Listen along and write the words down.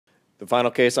The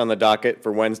final case on the docket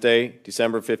for Wednesday,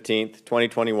 December 15th,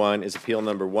 2021 is appeal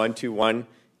number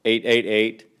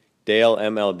 121888, Dale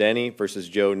M.L. Denney versus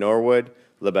Joe Norwood,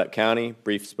 Labette County.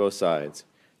 Briefs both sides.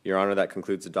 Your Honor, that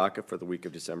concludes the docket for the week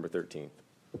of December 13th.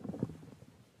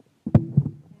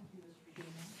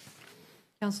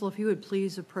 Counsel, if you would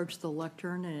please approach the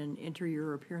lectern and enter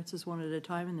your appearances one at a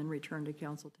time and then return to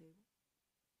counsel table.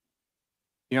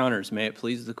 Your Honors, may it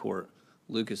please the Court,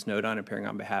 Lucas Nodine appearing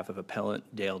on behalf of Appellant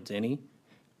Dale Denney,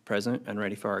 present and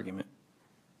ready for argument.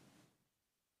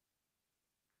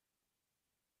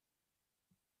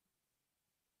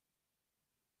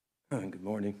 Good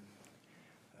morning.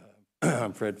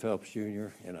 I'm Fred Phelps,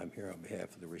 Jr., and I'm here on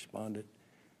behalf of the respondent,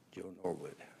 Joe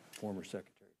Norwood, former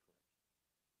Secretary.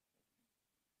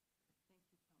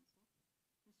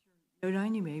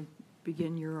 Nodine, you may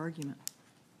begin your argument.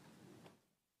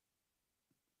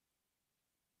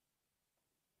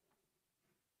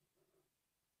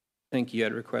 Thank you.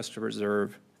 I'd request to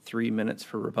reserve 3 minutes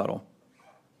for rebuttal.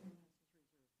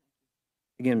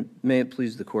 Again, may it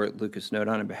please the Court, Lucas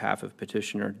Nodine on behalf of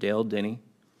Petitioner Dale Denney.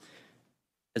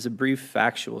 As a brief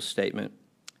factual statement,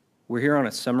 we're here on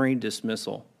a summary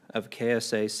dismissal of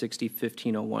KSA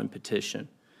 60-1501 petition.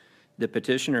 The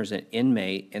petitioner is an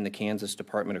inmate in the Kansas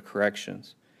Department of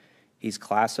Corrections. He's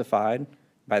classified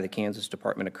by the Kansas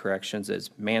Department of Corrections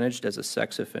as managed as a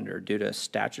sex offender due to a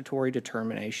statutory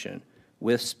determination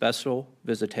with special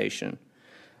visitation.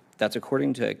 That's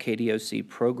according to a KDOC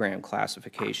program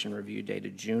classification review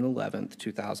dated June 11th,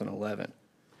 2011.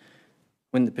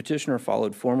 When the petitioner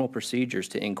followed formal procedures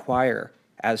to inquire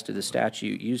as to the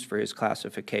statute used for his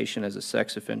classification as a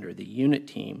sex offender, the unit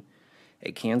team,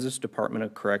 a Kansas Department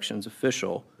of Corrections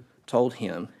official, told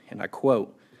him, and I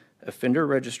quote, offender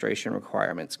registration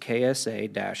requirements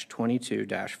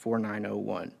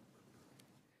KSA-22-4901.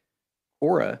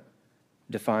 ORA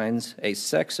defines a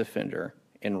sex offender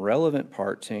in relevant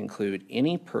part to include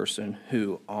any person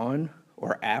who on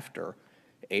or after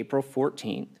April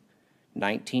 14th,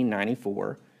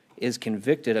 1994, is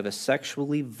convicted of a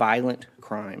sexually violent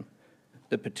crime.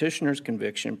 The petitioner's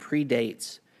conviction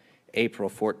predates April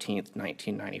 14th,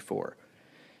 1994.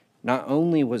 Not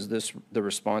only was this the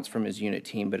response from his unit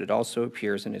team, but it also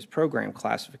appears in his program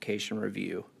classification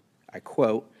review. I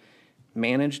quote,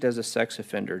 managed as a sex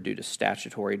offender due to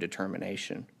statutory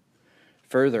determination.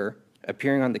 Further,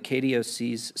 appearing on the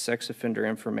KDOC's sex offender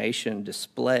information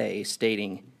display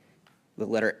stating the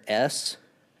letter S,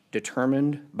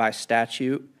 determined by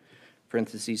statute,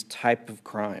 parentheses, type of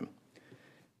crime.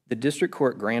 The district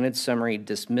court granted summary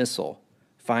dismissal,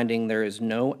 finding there is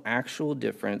no actual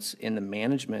difference in the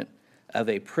management of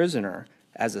a prisoner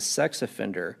as a sex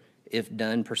offender if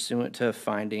done pursuant to a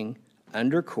finding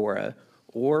under CORA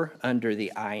or under the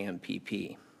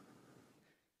IMPP.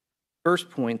 First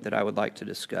point that I would like to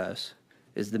discuss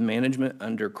is the management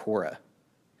under CORA.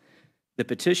 The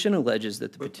petition alleges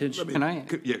that the petition...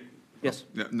 Yes.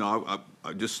 No,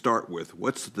 I'll just start with,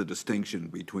 what's the distinction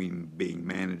between being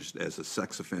managed as a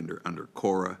sex offender under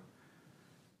CORA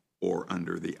or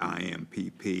under the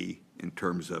IMPP in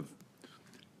terms of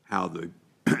how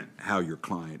how your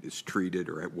client is treated,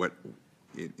 or at what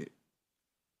in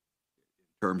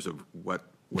terms of what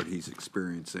he's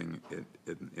experiencing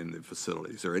in the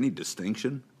facility? Is there any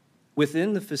distinction?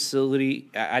 Within the facility,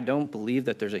 I don't believe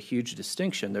that there's a huge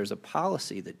distinction. There's a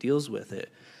policy that deals with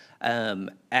it.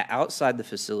 Outside the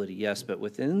facility, yes, but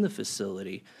within the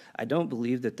facility, I don't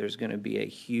believe that there's going to be a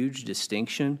huge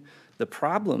distinction. The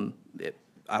problem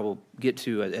I will get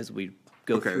to as we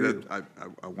go through. Okay,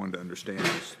 I wanted to understand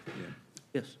this. Yeah.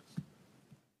 Yes.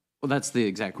 Well, that's the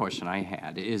exact question I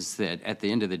had, is that at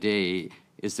the end of the day,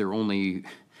 is there any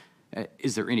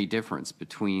difference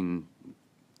between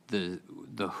the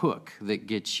hook that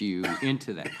gets you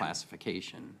into that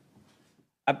classification?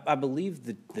 I believe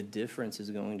that the difference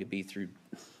is going to be through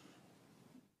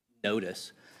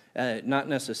notice, not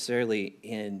necessarily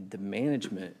in the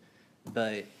management,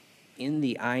 but in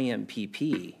the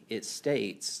IMPP, it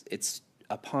states it's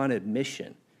upon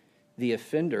admission, the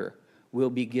offender will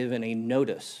be given a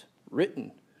notice,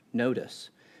 written notice,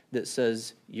 that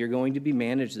says you're going to be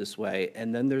managed this way,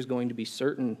 and then there's going to be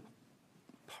certain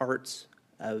parts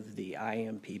of the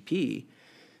IMPP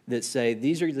that say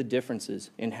these are the differences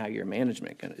in how your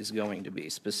management is going to be.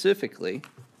 Specifically,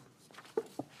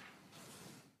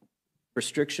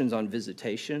 restrictions on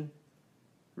visitation,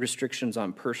 restrictions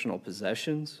on personal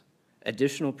possessions,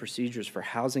 additional procedures for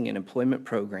housing and employment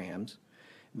programs,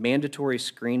 mandatory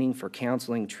screening for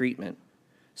counseling treatment,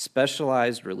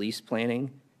 specialized release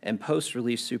planning, and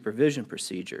post-release supervision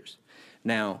procedures.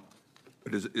 Now,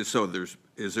 but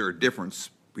is there a difference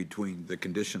between the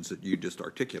conditions that you just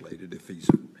articulated? If he's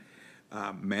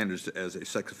managed as a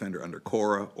sex offender under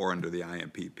Cora or under the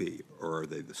IMPP, or are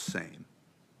they the same?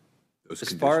 Those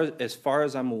conditions? As far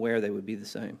as I'm aware, they would be the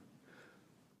same.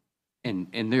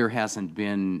 And there hasn't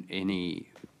been any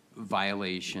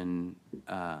violation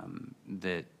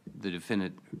that the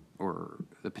defendant or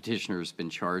the petitioner has been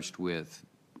charged with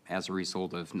as a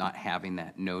result of not having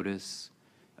that notice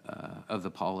of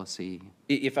the policy?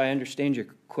 If I understand your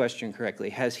question correctly,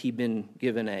 has he been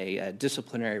given a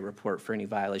disciplinary report for any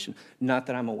violation? Not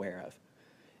that I'm aware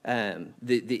of.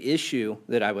 The issue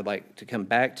that I would like to come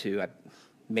back to, I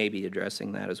may be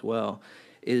addressing that as well,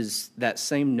 is that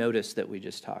same notice that we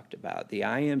just talked about. The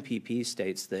IMPP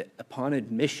states that upon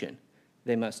admission,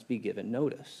 they must be given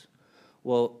notice.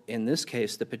 Well, in this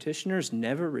case, the petitioners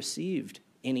never received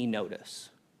any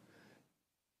notice.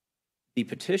 The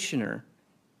petitioner,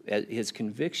 his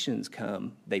convictions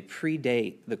come, they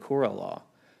predate the Cora law,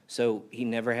 so he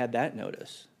never had that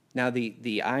notice. Now,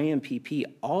 the IMPP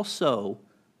also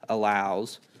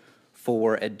allows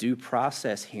for a due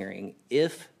process hearing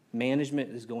if management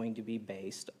is going to be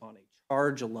based on a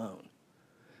charge alone.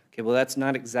 Okay, well, that's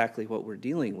not exactly what we're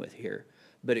dealing with here,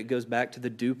 but it goes back to the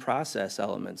due process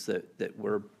elements that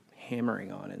we're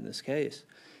hammering on in this case,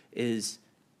 is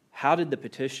how did the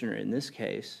petitioner in this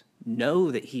case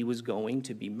know that he was going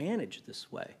to be managed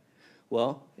this way?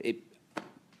 Well,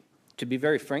 to be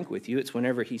very frank with you, it's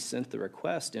whenever he sent the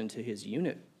request into his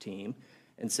unit team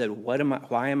and said,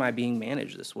 why am I being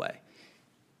managed this way?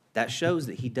 That shows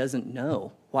that he doesn't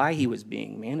know why he was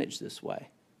being managed this way.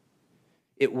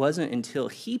 It wasn't until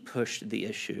he pushed the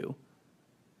issue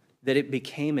that it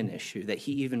became an issue, that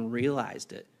he even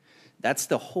realized it. That's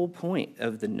the whole point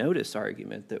of the notice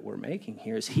argument that we're making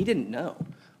here, is he didn't know.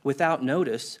 Without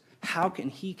notice, how can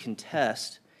he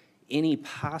contest any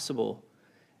possible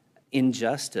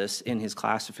injustice in his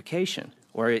classification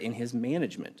or in his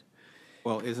management?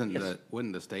 Well,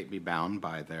 wouldn't the state be bound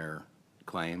by their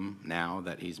claim now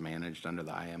that he's managed under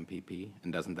the IMPP?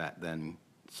 And doesn't that then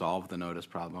solve the notice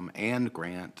problem and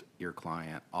grant your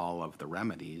client all of the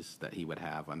remedies that he would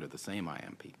have under the same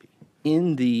IMPP?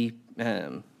 In the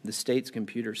state's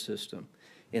computer system,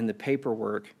 in the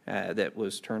paperwork that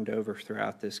was turned over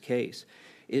throughout this case,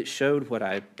 it showed what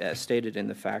I stated in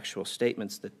the factual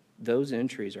statements, that those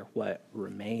entries are what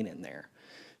remain in there.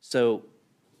 So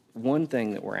one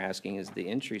thing that we're asking is the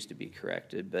entries to be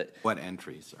corrected, but... What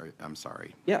entries? I'm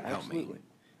sorry. Yeah, Help absolutely.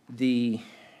 Me.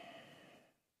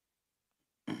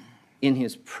 In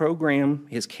his program,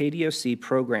 his KDOC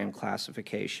program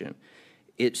classification,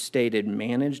 it stated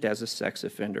managed as a sex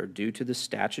offender due to the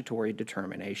statutory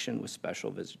determination with special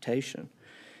visitation.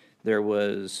 There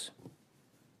was...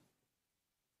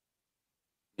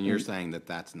 And you're saying that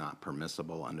that's not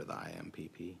permissible under the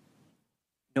IMPP?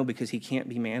 No, because he can't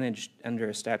be managed under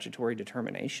a statutory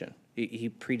determination. He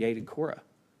predated Cora.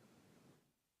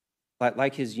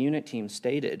 Like his unit team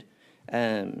stated,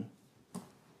 bear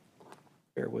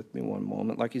with me one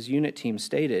moment, like his unit team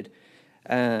stated,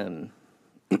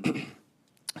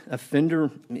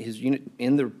 offender, his unit,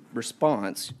 in the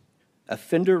response,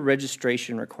 offender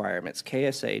registration requirements,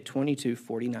 KSA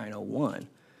 224901,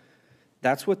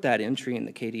 that's what that entry in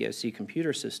the KDOC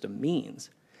computer system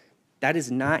means. That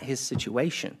is not his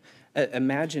situation.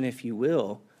 Imagine, if you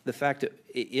will, the fact that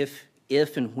if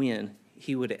and when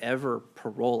he would ever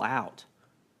parole out,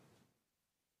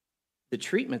 the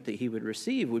treatment that he would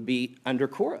receive would be under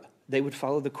Cora. They would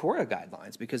follow the Cora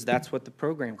guidelines because that's what the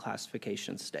program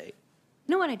classifications state.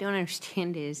 You know what I don't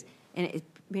understand is, and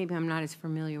maybe I'm not as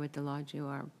familiar with the law as you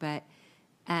are, but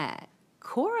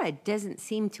Cora doesn't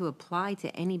seem to apply to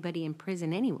anybody in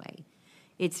prison anyway.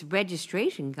 It's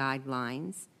registration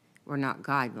guidelines, or not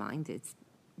guidelines, it's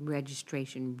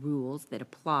registration rules that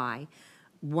apply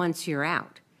once you're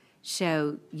out.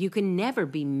 So you can never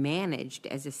be managed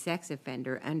as a sex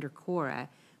offender under Cora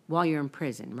while you're in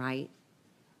prison, right?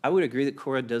 I would agree that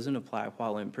Cora doesn't apply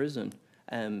while in prison,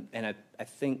 and I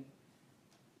think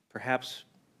perhaps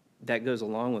that goes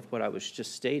along with what I was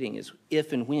just stating, is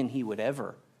if and when he would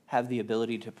ever have the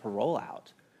ability to parole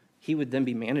out, he would then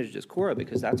be managed as Cora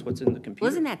because that's what's in the computer.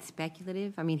 Wasn't that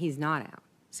speculative? I mean, he's not out.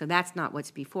 So that's not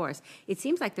what's before us. It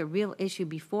seems like the real issue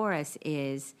before us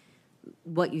is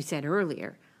what you said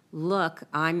earlier. Look,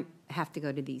 I have to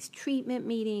go to these treatment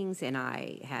meetings, and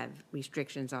I have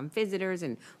restrictions on visitors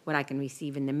and what I can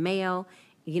receive in the mail.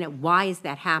 You know, why is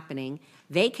that happening?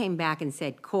 They came back and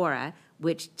said Cora,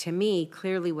 which to me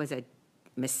clearly was a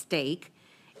mistake,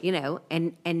 you know,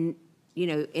 and you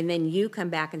know, and then you come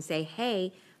back and say,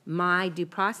 hey, my due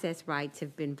process rights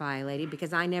have been violated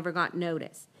because I never got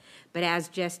notice. But as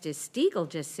Justice Stiegel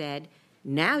just said,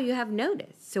 now you have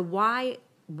notice. So why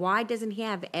doesn't he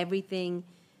have everything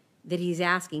that he's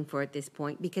asking for at this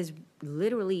point? Because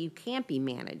literally you can't be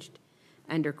managed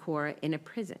under Cora in a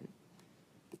prison.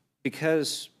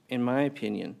 Because, in my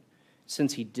opinion,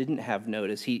 since he didn't have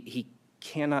notice, he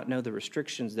cannot know the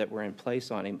restrictions that were in place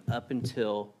on him up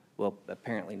until, well,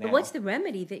 apparently now. But what's the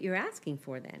remedy that you're asking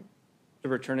for then? To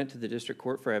return it to the district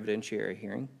court for evidentiary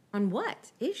hearing. On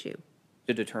what issue?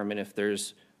 To determine if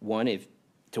there's one,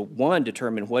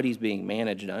 determine what he's being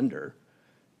managed under,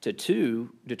 to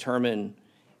two, determine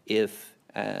if,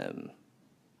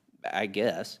 I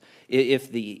guess,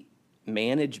 if the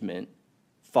management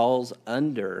falls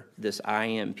under this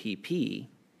IMPP,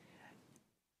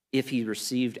 if he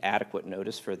received adequate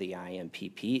notice for the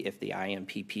IMPP, if the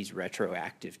IMPP is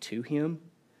retroactive to him.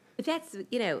 But that's,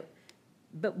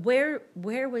 but where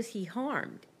was he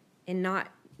harmed in not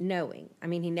knowing? I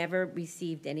mean, he never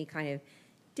received any kind of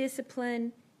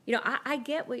discipline. I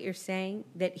get what you're saying,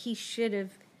 that he should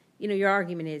have, your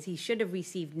argument is he should have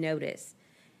received notice.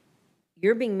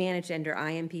 You're being managed under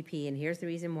IMPP, and here's the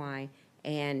reason why,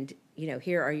 and,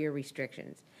 here are your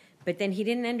restrictions. But then he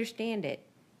didn't understand it,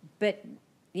 but,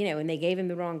 and they gave him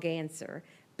the wrong answer.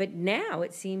 But now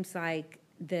it seems like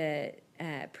the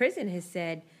prison has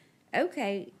said,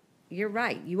 okay, you're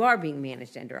right, you are being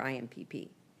managed under IMPP.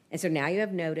 And so now you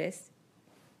have notice,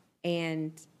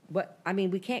 and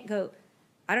we can't go,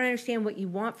 I don't understand what you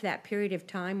want for that period of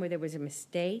time where there was a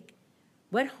mistake.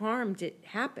 What harm did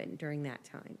happen during that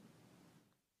time?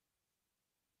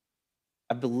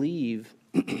 I believe,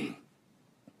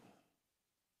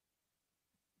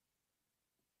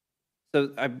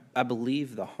 I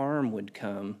believe the harm would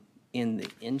come in the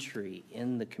entry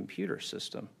in the computer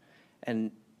system.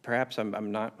 And perhaps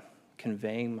I'm not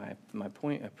conveying my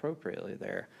point appropriately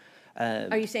there.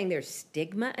 Are you saying there's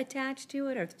stigma attached to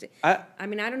it? Or I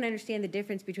don't understand the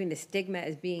difference between the stigma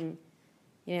as being,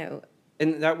 And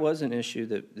that was an issue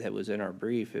that was in our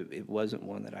brief. It wasn't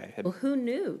one that I had. Well, who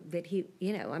knew that he,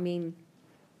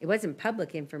 it wasn't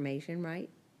public information, right?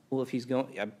 Well, if he's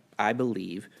going, I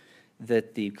believe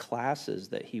that the classes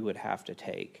that he would have to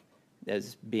take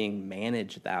as being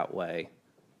managed that way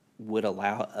would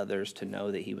allow others to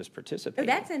know that he was participating.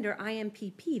 No, that's under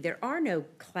IMPP. There are no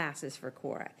classes for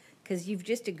Cora, because you've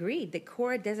just agreed that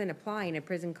Cora doesn't apply in a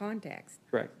prison context.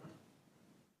 Correct.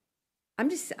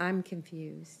 I'm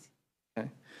confused. Okay.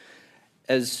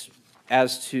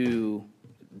 As to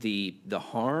the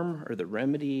harm or the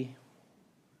remedy,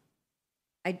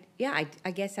 I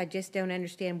guess I just don't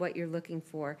understand what you're looking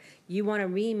for. You want a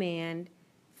remand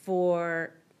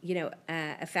for,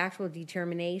 a factual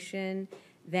determination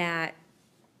that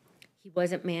he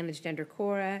wasn't managed under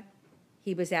Cora.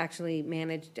 He was actually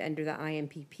managed under the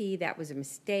IMPP. That was a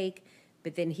mistake.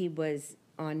 But then he was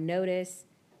on notice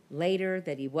later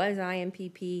that he was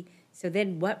IMPP. So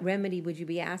then what remedy would you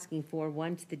be asking for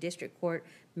once the district court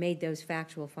made those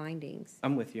factual findings?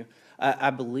 I'm with you. I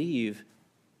believe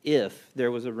if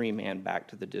there was a remand back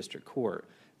to the district court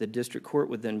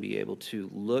would then be able to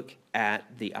look at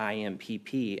the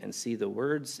IMPP and see the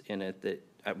words in it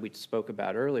that we spoke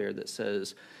about earlier that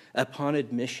says, upon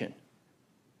admission,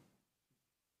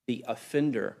 the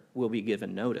offender will be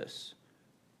given notice.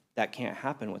 That can't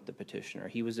happen with the petitioner.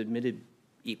 He was admitted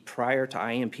prior to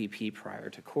IMPP, prior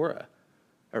to Cora,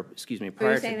 or excuse me,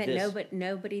 prior to this. You're saying that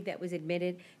nobody that was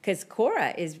admitted, because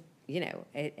Cora is,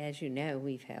 as you know,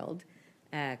 we've held,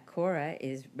 Cora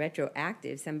is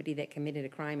retroactive, somebody that committed a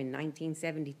crime in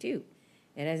 1972.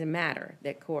 It doesn't matter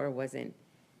that Cora wasn't,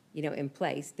 in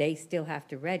place. They still have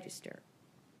to register,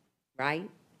 right?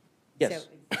 Yes. So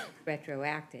it's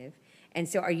retroactive. And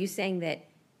so are you saying that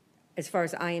as far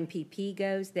as IMPP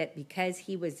goes, that because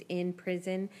he was in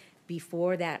prison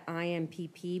before that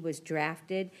IMPP was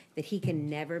drafted, that he can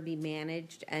never be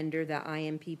managed under the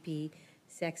IMPP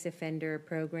sex offender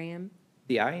program?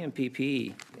 The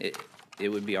IMPP, it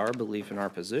would be our belief and our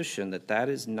position that that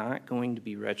is not going to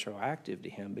be retroactive to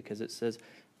him because it says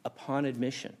upon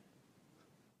admission.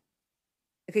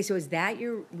 Okay, so is that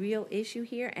your real issue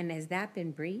here, and has that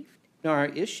been briefed? No, our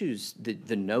issue's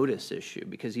the notice issue,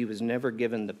 because he was never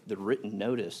given the written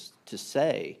notice to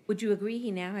say. Would you agree he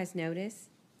now has notice?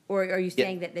 Or are you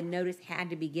saying that the notice had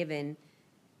to be given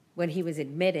when he was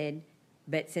admitted,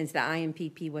 but since the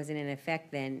IMPP wasn't in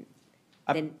effect then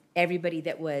everybody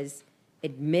that was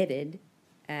admitted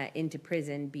into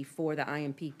prison before the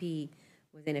IMPP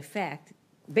was in effect,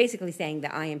 basically saying the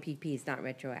IMPP is not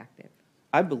retroactive?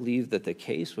 I believe that the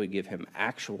case would give him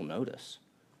actual notice,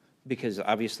 because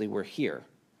obviously we're here.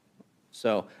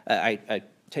 So I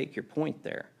take your point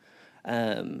there.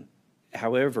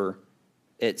 However,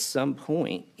 at some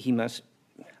point, he must,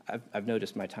 I've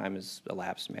noticed my time has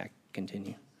elapsed. May I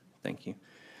continue? Thank you.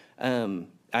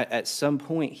 At some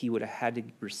point, he would have had to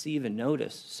receive a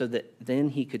notice so that then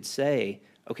he could say,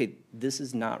 okay, this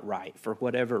is not right for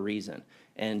whatever reason,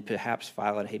 and perhaps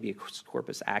file a habeas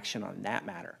corpus action on that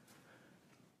matter.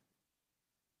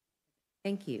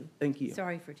 Thank you. Thank you.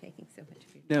 Sorry for taking so much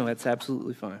of your time. No, that's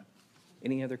absolutely fine.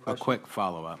 Any other A questions? quick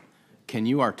follow-up. Can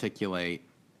you articulate,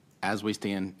 as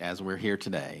we're here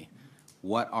today,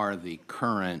 what are the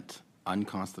current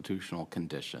unconstitutional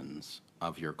conditions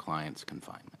of your client's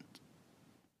confinement?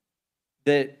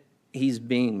 That he's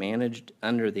being managed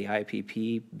under the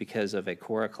IPP because of a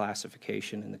Cora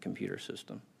classification in the computer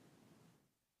system.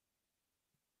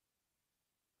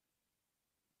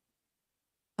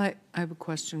 I have a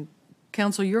question.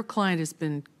 Counsel, your client has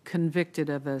been convicted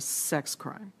of a sex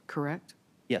crime, correct?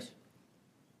 Yes.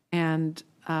 And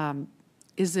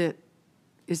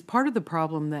is part of the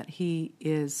problem that he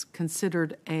is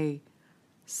considered a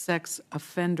sex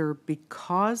offender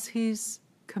because he's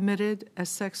committed a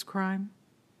sex crime,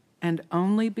 and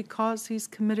only because he's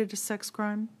committed a sex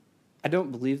crime? I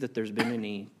don't believe that there's been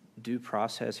any due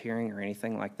process hearing or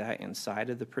anything like that inside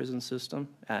of the prison system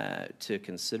to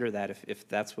consider that, if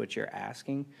that's what you're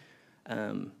asking.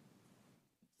 So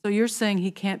you're saying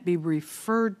he can't be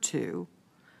referred to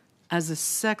as a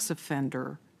sex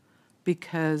offender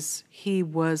because he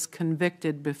was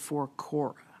convicted before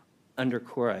Cora? Under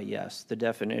Cora, yes. The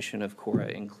definition of Cora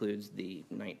includes the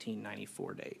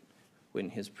 1994 date, when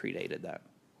his predated that.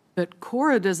 But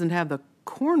Cora doesn't have the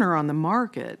corner on the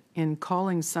market in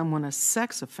calling someone a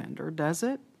sex offender, does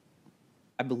it?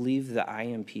 I believe the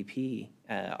IMPP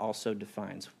also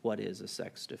defines what is a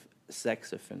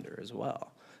sex offender as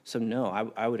well. So no,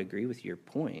 I would agree with your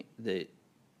point that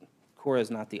Cora is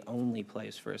not the only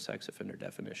place for a sex offender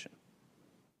definition.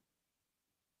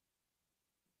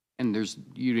 And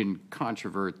you didn't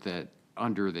controvert that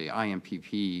under the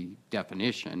IMPP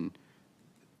definition,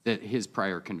 that his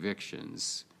prior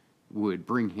convictions would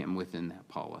bring him within that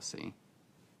policy?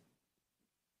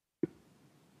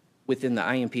 Within the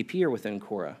IMPP or within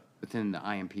Cora? Within the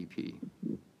IMPP.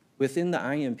 Within the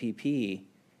IMPP,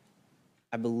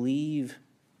 I believe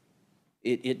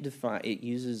it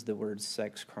uses the word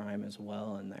sex crime as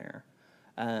well in there.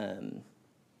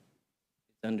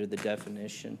 Under the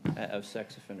definition of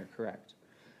sex offender, correct.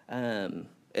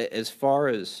 As far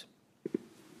as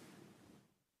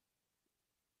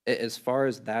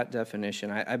that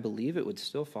definition, I believe it would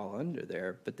still fall under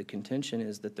there, but the contention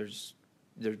is that there's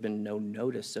been no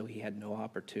notice, so he had no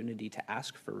opportunity to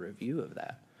ask for review of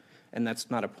that. And that's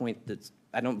not a point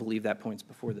I don't believe that point's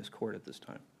before this court at this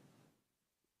time.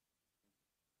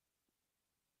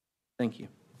 Thank you.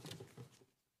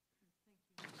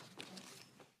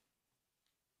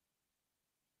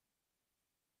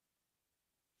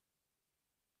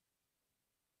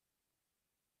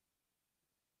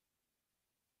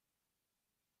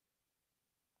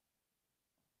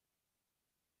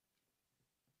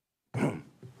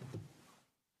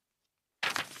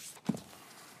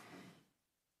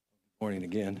 Morning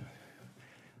again.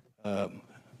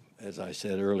 As I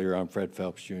said earlier, I'm Fred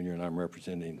Phelps Jr., and I'm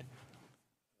representing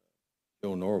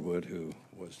Joe Norwood, who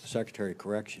was the Secretary of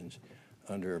Corrections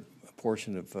under a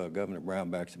portion of Governor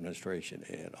Brownback's administration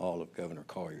and all of Governor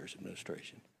Collier's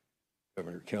administration.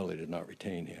 Governor Kelly did not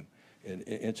retain him. And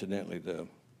incidentally, the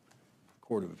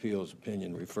Court of Appeals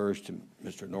opinion refers to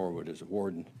Mr. Norwood as a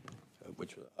warden,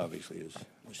 which obviously is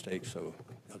a mistake, so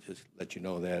I'll just let you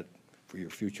know that for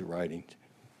your future writings.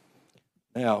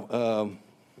 Now,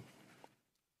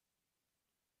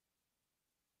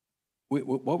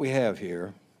 what we have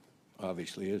here,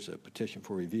 obviously, is a petition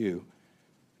for review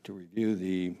to review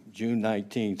the June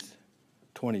 19th,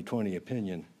 2020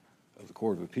 opinion of the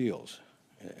Court of Appeals,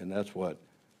 and that's what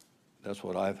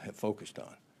I've focused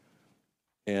on.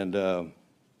 And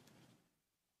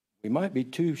we might be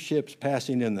two ships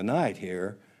passing in the night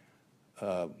here.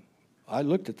 I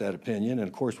looked at that opinion, and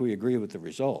of course, we agree with the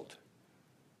result.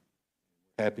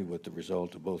 Happy with the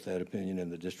result of both that opinion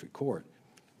and the district court.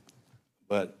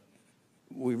 But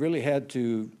we really had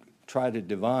to try to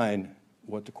divine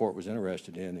what the court was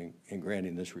interested in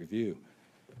granting this review.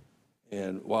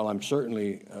 And while I'm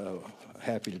certainly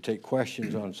happy to take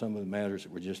questions on some of the matters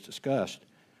that were just discussed,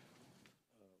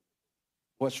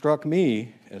 what struck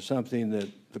me as something that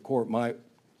the court might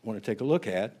want to take a look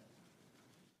at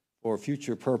for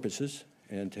future purposes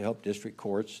and to help district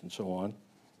courts and so on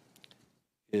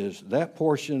is that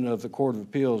portion of the Court of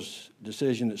Appeals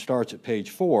decision that starts at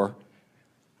page 4,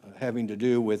 having to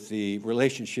do with the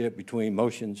relationship between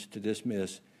motions to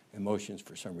dismiss and motions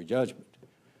for summary judgment.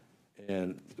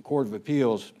 And the Court of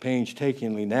Appeals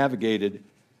painstakingly navigated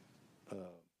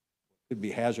could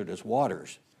be hazardous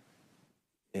waters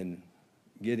in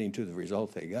getting to the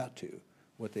result they got to.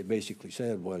 What they basically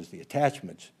said was the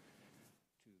attachments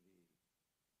to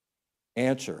the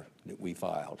answer that we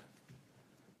filed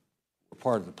were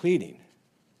part of the pleading,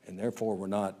 and therefore were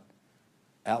not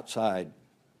outside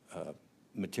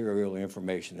material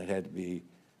information that had to be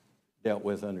dealt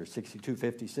with under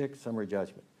 6256 summary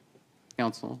judgment.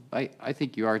 Counsel, I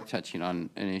think you are touching on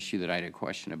an issue that I had a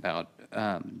question about.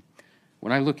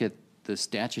 When I look at the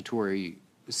statutory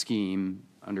scheme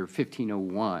under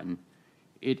 1501,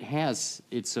 it has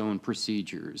its own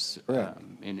procedures.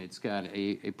 And it's got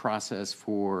a process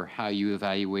for how you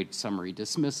evaluate summary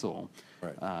dismissal.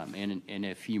 Right. And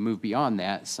if you move beyond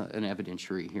that, it's an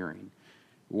evidentiary hearing.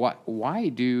 Why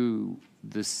do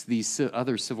these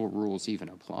other civil rules even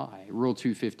apply? Rule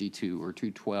 252 or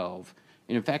 212?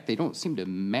 And in fact, they don't seem to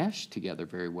mesh together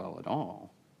very well at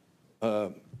all.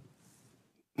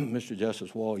 Mr.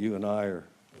 Justice Wall, you and I are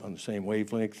on the same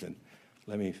wavelength, and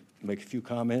let me make a few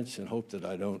comments and hope that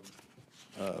I don't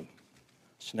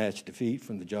snatch defeat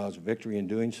from the jaws of victory in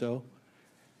doing so.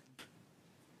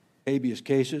 Habeas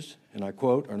cases, and I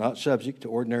quote, are not subject to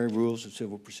ordinary rules of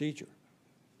civil procedure.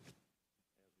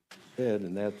 Said,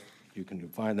 and that you can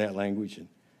find that language in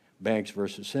Banks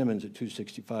versus Simmons at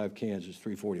 265 Kansas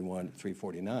 341 to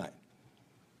 349.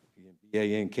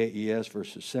 BANKES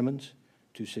versus Simmons,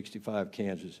 265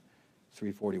 Kansas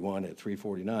 341 at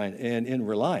 349. And in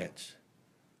reliance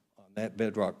on that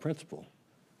bedrock principle,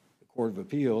 the Court of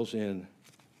Appeals in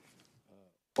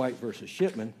White versus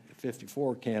Shipman at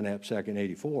 54 Can-App 2nd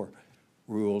 84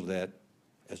 ruled that,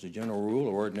 as a general rule,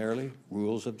 ordinarily,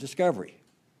 rules of discovery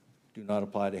do not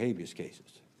apply to habeas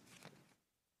cases.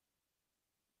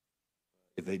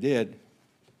 If they did,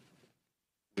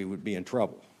 we would be in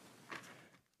trouble.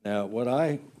 Now, what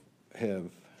I have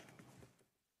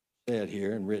said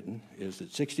here and written is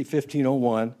that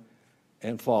 60-1501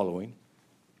 and following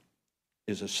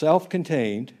is a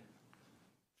self-contained,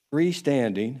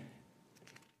 freestanding,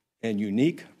 and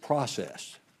unique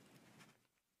process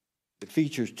that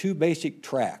features two basic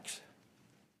tracks,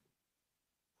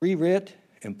 pre-writ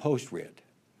and post-writ.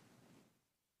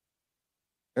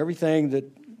 Everything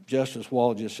that Justice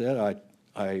Wall just said,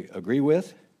 I agree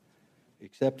with,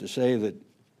 except to say that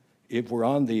if we're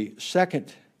on the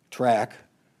second track,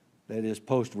 that is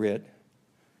post-writ,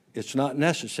 it's not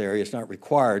necessary, it's not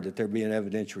required that there be an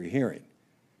evidentiary hearing.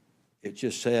 It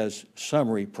just says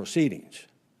summary proceedings.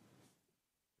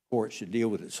 The court should deal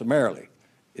with it summarily.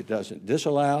 It doesn't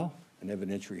disallow an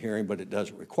evidentiary hearing, but it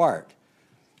doesn't require it.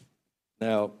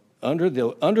 Now, under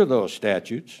those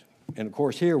statutes, and of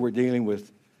course here we're dealing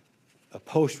with a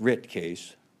post-writ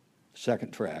case,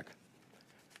 second track.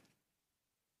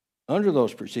 Under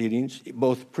those proceedings,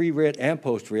 both pre-writ and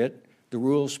post-writ, the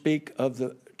rules speak of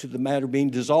to the matter being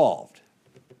dissolved,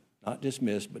 not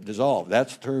dismissed, but dissolved.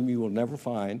 That's a term you will never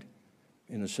find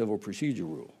in a civil procedure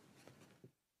rule.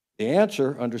 The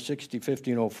answer under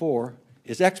 60-1504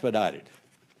 is expedited,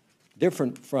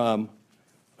 different from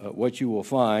what you will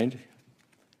find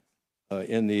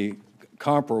in the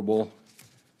comparable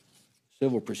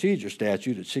civil procedure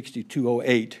statute at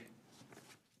 6208.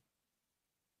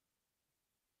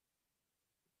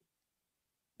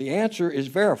 The answer is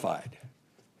verified,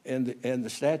 and the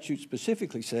statute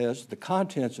specifically says the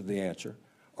contents of the answer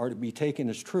are to be taken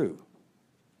as true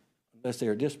unless they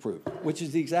are disproved, which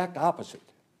is the exact opposite.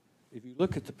 If you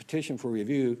look at the petition for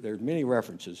review, there are many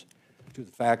references to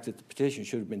the fact that the petition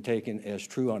should have been taken as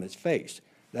true on its face.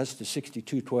 That's the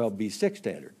 6212B6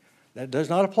 standard. That does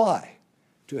not apply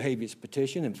to a habeas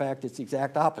petition. In fact, it's the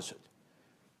exact opposite.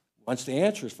 Once the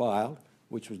answer is filed,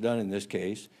 which was done in this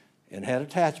case, and had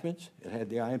attachments, it had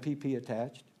the IMPP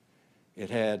attached, it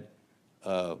had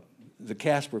the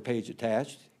Casper page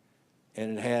attached,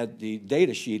 and it had the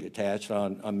data sheet attached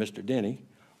on Mr. Denney.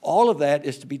 All of that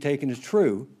is to be taken as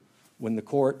true when the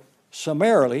court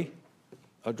summarily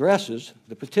addresses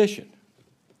the petition.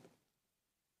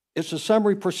 It's a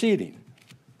summary proceeding,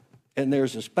 and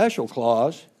there's a special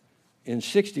clause in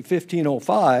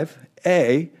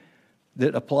 60-1505A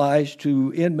that applies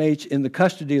to inmates in the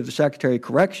custody of the Secretary of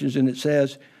Corrections, and it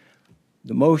says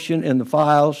the motion and the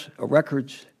files or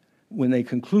records, when they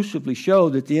conclusively show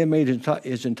that the inmate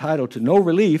is entitled to no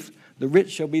relief, the writ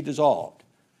shall be dissolved.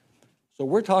 So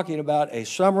we're talking about a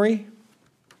summary.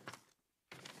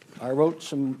 I wrote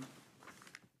some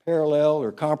parallel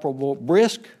or comparable,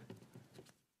 brisk,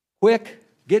 quick,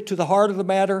 get to the heart of the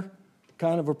matter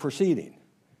kind of a proceeding.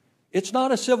 It's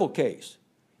not a civil case.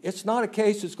 It's not a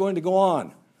case that's going to go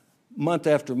on month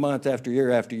after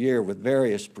year with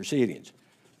various proceedings.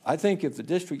 I think if the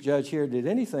district judge here did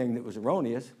anything that was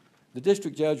erroneous, the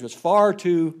district judge was far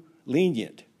too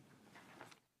lenient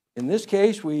In this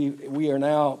case, we are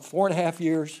now 4.5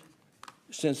 years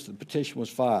since the petition was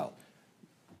filed.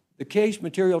 The case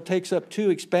material takes up 2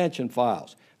 expansion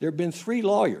files. There have been 3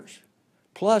 lawyers,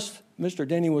 plus Mr.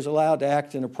 Denney was allowed to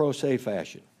act in a pro se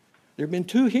fashion. There have been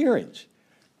 2 hearings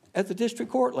at the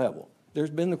district court level. There's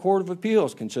been the Court of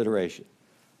Appeals consideration.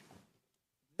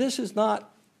 This is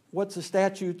not what the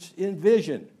statutes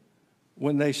envision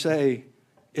when they say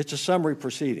it's a summary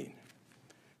proceeding.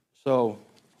 So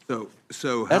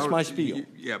that's my spiel.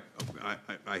 Yep,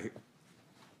 I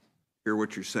hear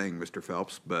what you're saying, Mr.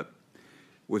 Phelps, but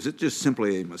was it just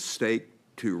simply a mistake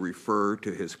to refer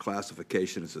to his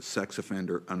classification as a sex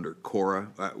offender under Cora?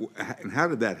 And how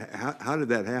did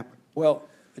that happen? Well,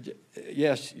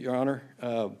 yes, Your Honor.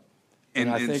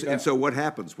 And so what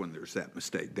happens when there's that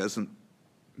mistake? Doesn't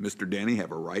Mr. Denney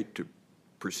have a right to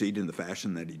proceed in the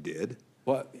fashion that he did?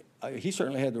 Well, he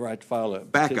certainly had the right to file a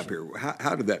Back petition. up here.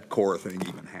 How did that Cora thing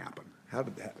even happen? How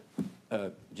did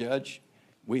that? Judge,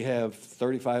 we have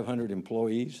 3,500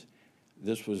 employees.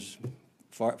 This was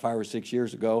 5 or 6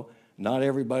 years ago. Not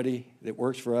everybody that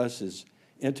works for us is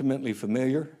intimately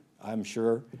familiar, I'm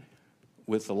sure,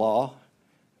 with the law.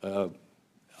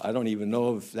 I don't even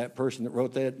know if that person that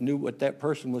wrote that knew what that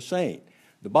person was saying.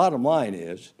 The bottom line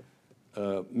is,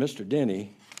 Mr. Denney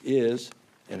is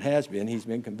and has been, he's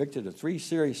been convicted of 3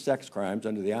 serious sex crimes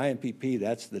under the IMPP.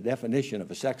 That's the definition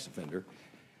of a sex offender.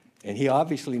 And he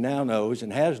obviously now knows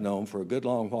and has known for a good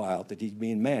long while that he's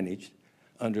being managed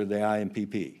under the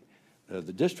IMPP.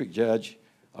 The district judge,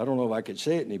 I don't know if I could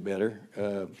say it any better,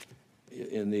 at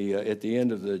the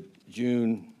end of the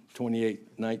June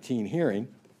 28, 19 hearing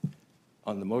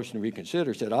on the motion to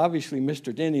reconsider, said, obviously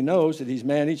Mr. Denney knows that he's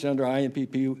managed under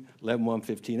IMPP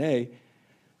 11115A.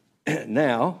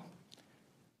 Now,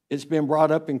 it's been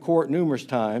brought up in court numerous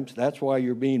times. That's why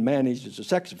you're being managed as a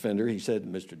sex offender, he said to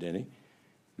Mr. Denney,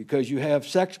 because you have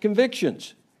sex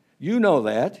convictions. You know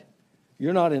that.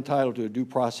 You're not entitled to a due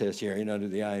process hearing under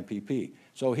the IMPP.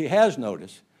 So he has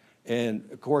noticed, and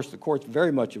of course the court's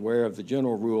very much aware of the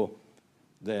general rule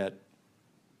that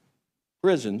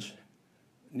prisons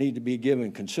need to be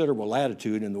given considerable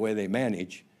latitude in the way they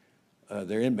manage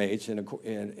their inmates,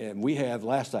 and we have,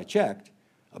 last I checked,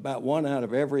 about 1 out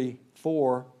of every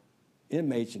 4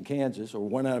 inmates in Kansas, or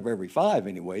 1 out of every 5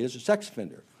 anyway, is a sex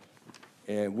offender.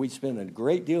 And we spend a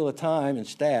great deal of time and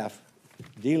staff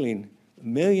dealing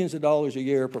millions of dollars a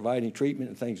year providing treatment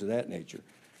and things of that nature.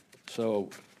 So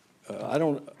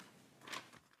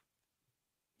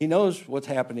he knows what's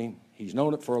happening. He's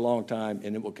known it for a long time,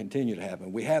 and it will continue to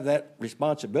happen. We have that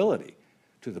responsibility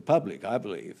to the public, I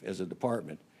believe, as a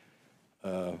department,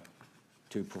 to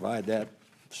provide that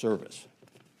service.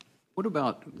 What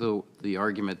about the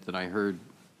argument that I heard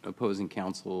opposing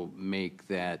counsel make,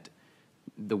 that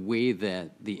the way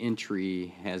that the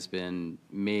entry has been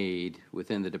made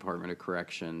within the Department of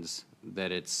Corrections,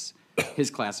 that it's his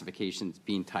classifications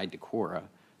being tied to Cora,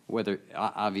 whether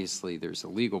obviously there's a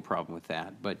legal problem with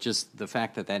that, but just the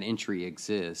fact that that entry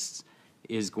exists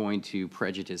is going to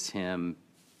prejudice him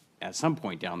at some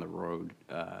point down the road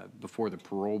before the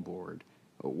parole board.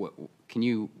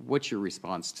 What's your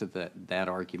response to that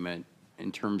argument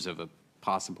in terms of a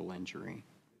possible injury?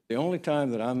 The only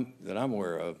time that I'm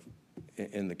aware of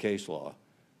in the case law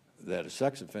that a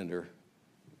sex offender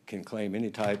can claim any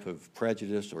type of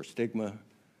prejudice or stigma,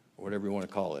 or whatever you want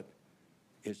to call it,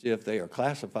 is if they are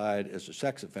classified as a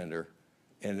sex offender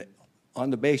and on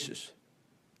the basis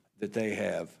that they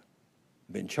have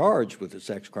been charged with a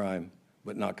sex crime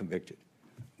but not convicted.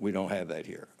 We don't have that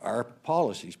here. Our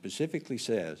policy specifically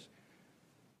says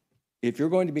if you're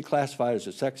going to be classified as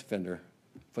a sex offender,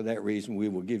 for that reason, we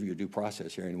will give you a due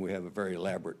process hearing, and we have a very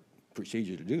elaborate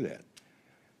procedure to do that.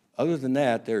 Other than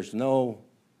that, there's no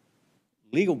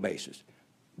legal basis.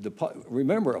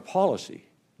 Remember, a policy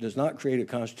does not create a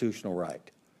constitutional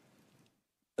right.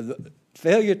 The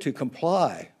failure to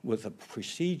comply with a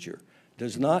procedure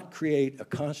does not create a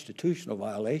constitutional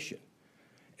violation.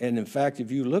 And in fact,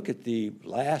 if you look at the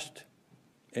last,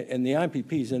 and the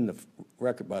IMPP is in the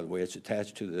record, by the way, it's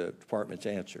attached to the department's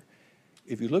answer.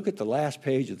 If you look at the last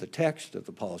page of the text of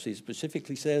the policy, it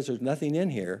specifically says there's nothing in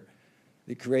here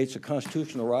that creates a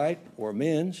constitutional right or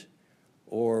amends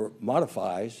or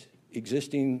modifies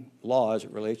existing law as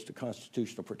it relates to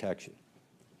constitutional protection.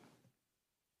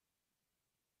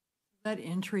 That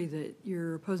entry that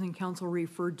your opposing counsel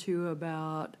referred to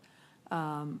about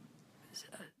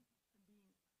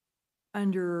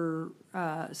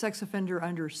sex offender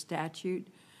under statute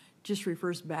just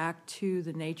refers back to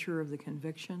the nature of the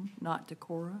conviction, not to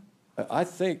Cora? I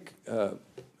think,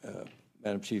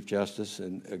 Madam Chief Justice,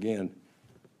 and again,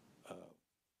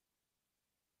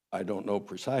 I don't know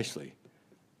precisely,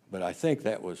 but I think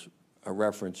that was a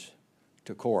reference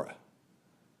to Cora.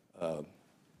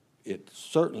 It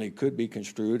certainly could be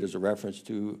construed as a reference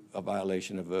to a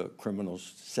violation of a criminal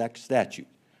sex statute.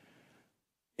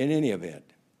 In any event,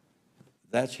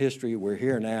 that's history. We're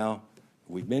here now.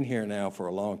 We've been here now for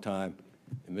a long time,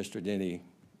 and Mr. Denney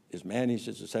is managed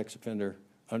as a sex offender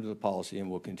under the policy and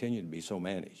will continue to be so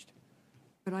managed.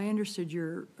 But I understood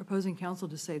your opposing counsel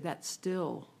to say that's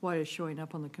still what is showing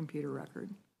up on the computer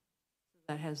record.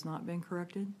 That has not been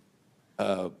corrected?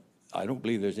 I don't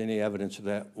believe there's any evidence of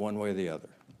that one way or the other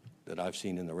that I've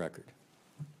seen in the record.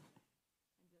 Does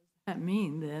that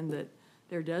mean then that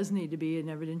there does need to be an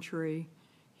evidentiary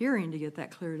hearing to get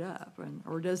that cleared up?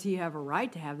 Or does he have a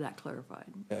right to have that clarified?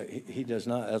 He does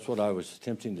not. That's what I was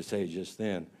attempting to say just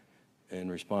then in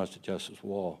response to Justice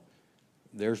Wall.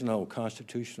 There's no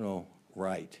constitutional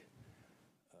right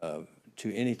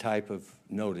to any type of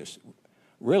notice.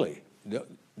 Really,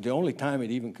 the only time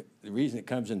the reason it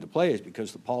comes into play is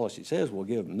because the policy says we'll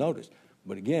give them notice.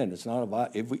 But again, it's not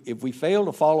about, if we fail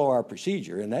to follow our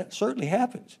procedure, and that certainly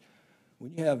happens,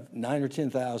 when you have 9,000 or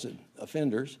 10,000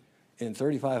 offenders and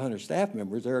 3,500 staff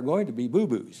members, there are going to be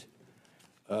boo-boos.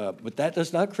 But that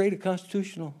does not create a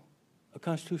constitutional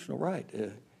right,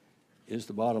 is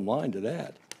the bottom line to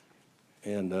that.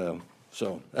 And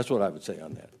so that's what I would say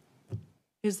on that.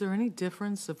 Is there any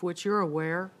difference of which you're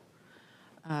aware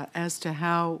as to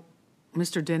how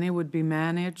Mr. Denney would be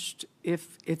managed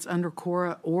if it's under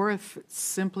Cora or if it's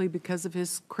simply because of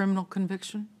his criminal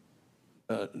conviction?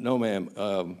 No,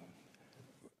 ma'am.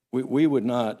 We would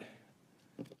not.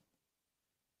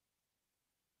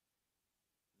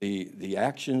 The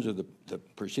actions or the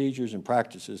procedures and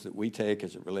practices that we take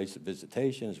as it relates to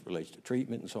visitation, as it relates to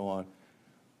treatment and so on,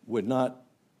 would not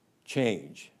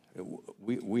change.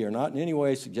 We are not in any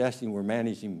way suggesting we're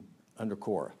managing under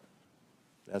Cora.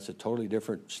 That's a totally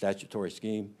different statutory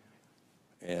scheme,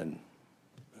 and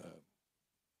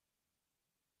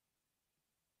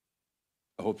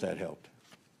I hope that helped.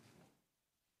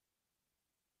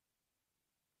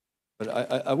 But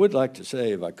I would like to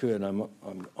say, if I could, I'm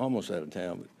almost out of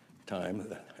time.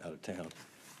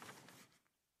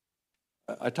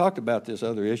 I talked about this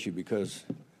other issue because,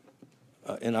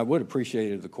 and I would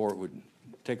appreciate it if the court would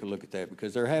take a look at that,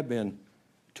 because there have been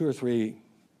 2 or 3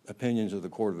 opinions of the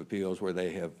Court of Appeals where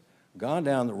they have gone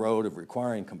down the road of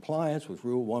requiring compliance with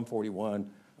Rule 141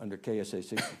 under KSA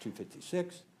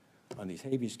 6256 on these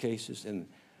habeas cases, and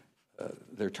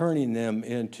they're turning them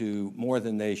into more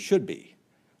than they should be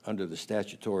under the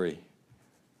statutory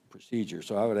procedure.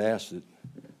 So I would ask that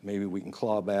maybe we can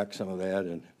claw back some of that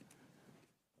and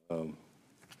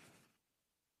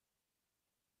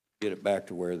get it back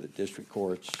to where the district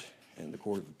courts and the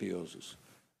Court of Appeals is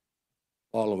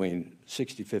following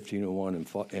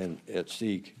 60-1501 and at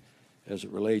SEEK as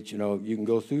it relates. You know, you can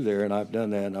go through there, and I've done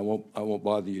that, and I won't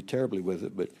bother you terribly with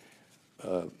it, but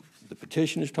the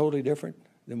petition is totally different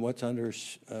than what's under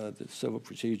the civil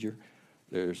procedure.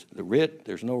 There's the writ.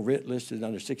 There's no writ listed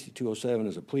under 6207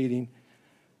 as a pleading.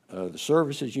 The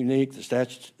service is unique. The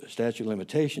statute of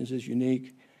limitations is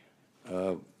unique.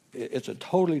 It's a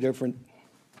totally different,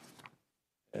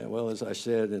 well, as I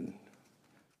said, and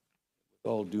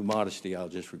with all due modesty, I'll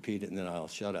just repeat it and then I'll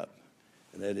shut up.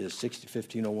 And that is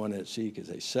 60-1501 at SEEK is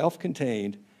a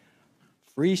self-contained,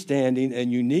 freestanding,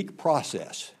 and unique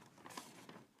process,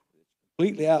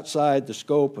 completely outside the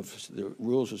scope of the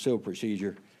rules of civil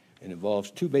procedure, and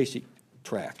involves 2 basic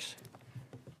tracks.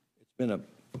 It's been a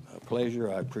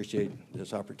pleasure. I appreciate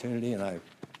this opportunity, and I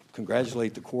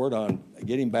congratulate the court on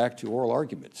getting back to oral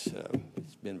arguments.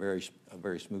 It's been a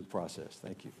very smooth process.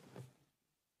 Thank you.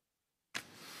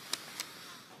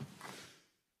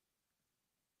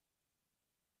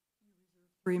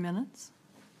 Three minutes.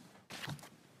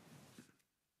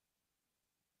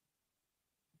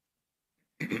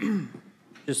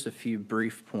 Just a few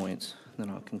brief points, then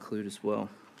I'll conclude as well.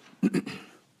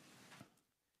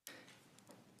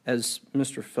 As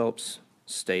Mr. Phelps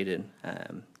stated,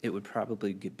 it would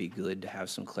probably be good to have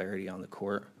some clarity on the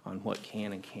court on what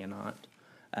can and cannot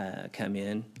come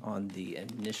in on the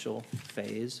initial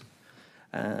phase.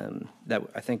 That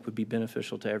I think would be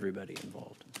beneficial to everybody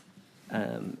involved.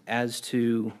 As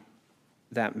to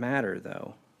that matter,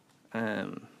 though,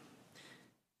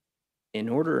 in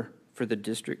order for the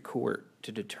district court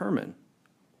to determine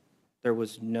there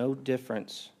was no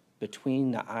difference between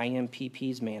the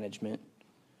IMPP's management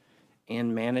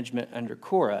and management under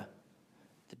Cora,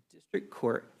 the district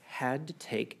court had to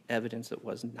take evidence that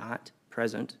was not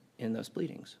present in those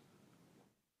pleadings.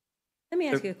 Let me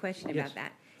ask you a question Yes. about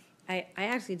that. I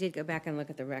actually did go back and look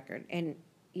at the record, and,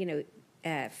 you know,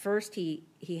 first he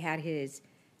had his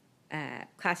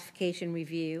classification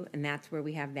review, and that's where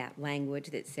we have that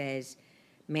language that says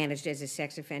managed as a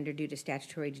sex offender due to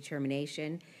statutory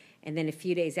determination. And then a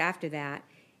few days after that,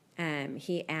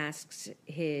 he asks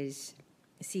his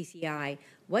CCI,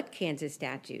 what Kansas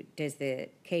statute does the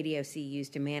KDOC use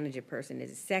to manage a person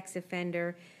as a sex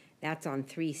offender? That's on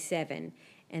 3/7.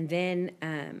 And then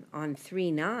on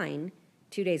 3/9,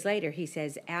 2 days later, he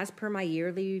says, as per my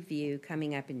yearly review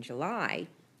coming up in July,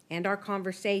 and our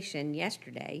conversation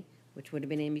yesterday, which would have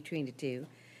been in between the two,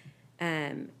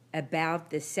 about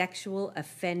the sexual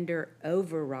offender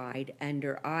override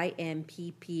under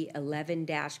IMPP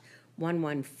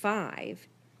 11-115,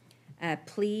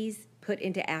 please put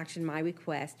into action my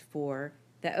request for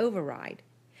the override.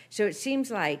 So it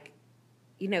seems like,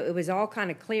 you know, it was all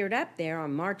kind of cleared up there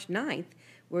on March 9th,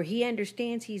 where he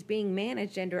understands he's being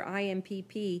managed under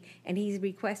IMPP and he's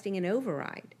requesting an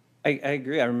override. I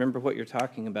agree. I remember what you're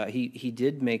talking about. He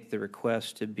did make the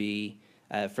request to be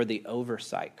for the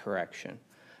oversight correction.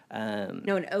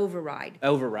 No, an override.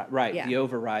 Override, right. Yeah. The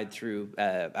override through,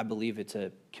 I believe it's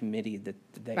a committee that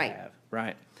they Right. have.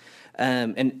 Right.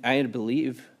 And I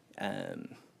believe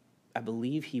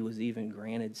he was even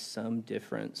granted some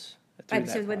difference through Right,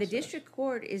 that so when the process. district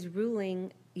court is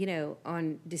ruling, you know,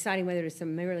 on deciding whether to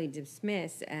summarily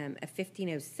dismiss a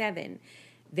 1507,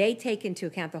 they take into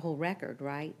account the whole record,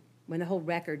 right? When the whole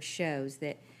record shows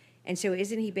that, and so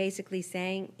isn't he basically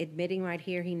saying, admitting right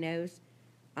here, he knows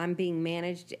I'm being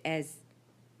managed as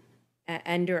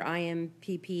under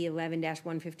IMPP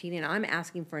 11-115, and I'm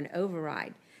asking for an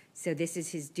override. So this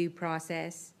is his due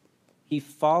process? He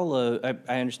followed,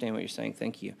 I understand what you're saying,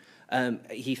 thank you.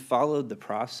 He followed the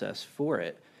process for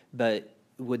it, but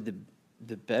would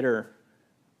the better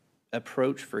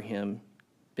approach for him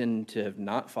been to have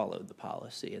not followed the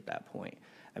policy at that point?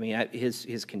 I mean,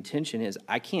 his contention is,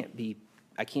 I can't be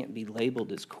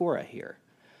labeled as Cora here.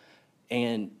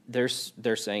 And they're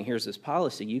saying, here's this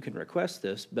policy, you can request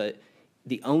this, but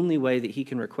the only way that he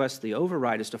can request the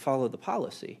override is to follow the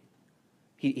policy.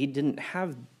 He didn't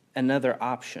have another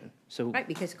option, so. Right,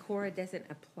 because Cora doesn't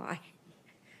apply.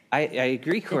 I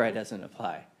agree Cora doesn't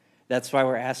apply. That's why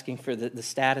we're asking for the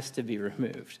status to be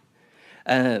removed.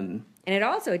 And it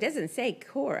also, it doesn't say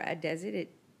Cora, does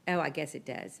it? I guess it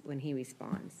does when he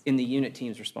responds, In the unit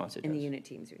team's response, it in the does. unit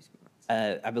team's response.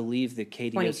 I believe the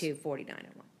KDOC.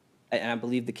 224901. And I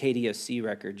believe the KDOC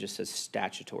record just says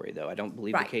statutory, though. I don't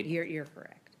believe the Right, KDOC. you're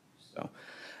correct. So,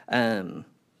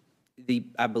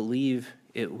 I believe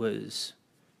it was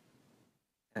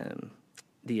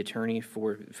the attorney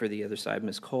for the other side,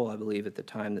 Ms. Cole, I believe at the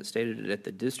time, that stated it at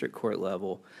the district court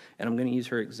level, and I'm going to use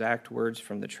her exact words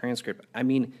from the transcript. I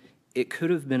mean, it could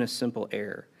have been a simple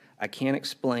error. I can't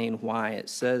explain why it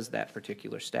says that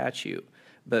particular statute,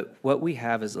 but what we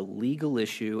have is a legal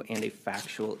issue and a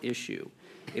factual issue.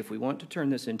 If we want to turn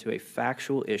this into a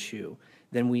factual issue,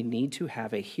 then we need to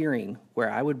have a hearing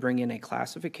where I would bring in a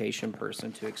classification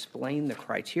person to explain the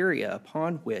criteria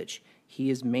upon which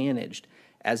he is managed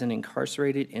as an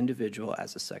incarcerated individual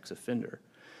as a sex offender.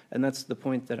 And that's the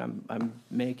point that I'm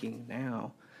making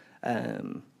now,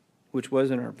 which was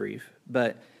in our brief.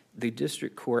 But the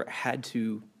district court had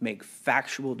to make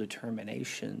factual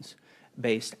determinations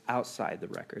based outside the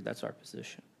record. That's our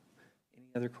position. Any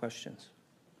other questions?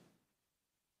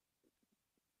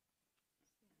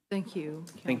 Thank you.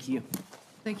 Thank you.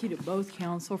 Thank you to both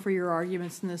counsel for your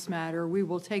arguments in this matter. We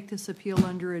will take this appeal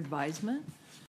under advisement.